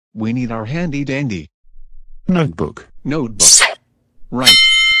We need our handy dandy Notebook. notebook. Right.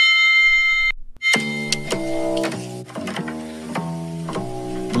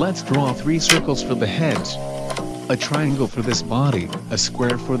 Let's draw 3 circles for the heads, a triangle for this body, a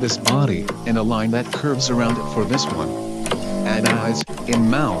square for this body, and a line that curves around it for this one. Add eyes and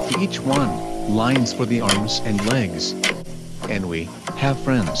mouth each one, lines for the arms and legs. And we have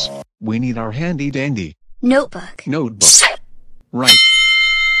friends. We need our handy dandy Notebook. notebook. Right.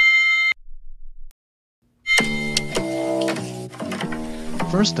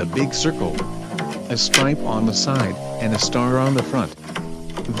 First a big circle, a stripe on the side, and a star on the front.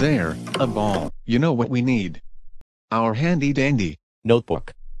 There, a ball. You know what we need? Our handy dandy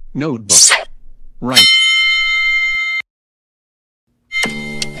Notebook. notebook. Right.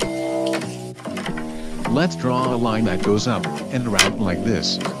 Let's draw a line that goes up and around like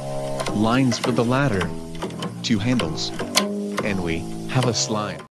this. Lines for the ladder. 2 handles. And we have a slide.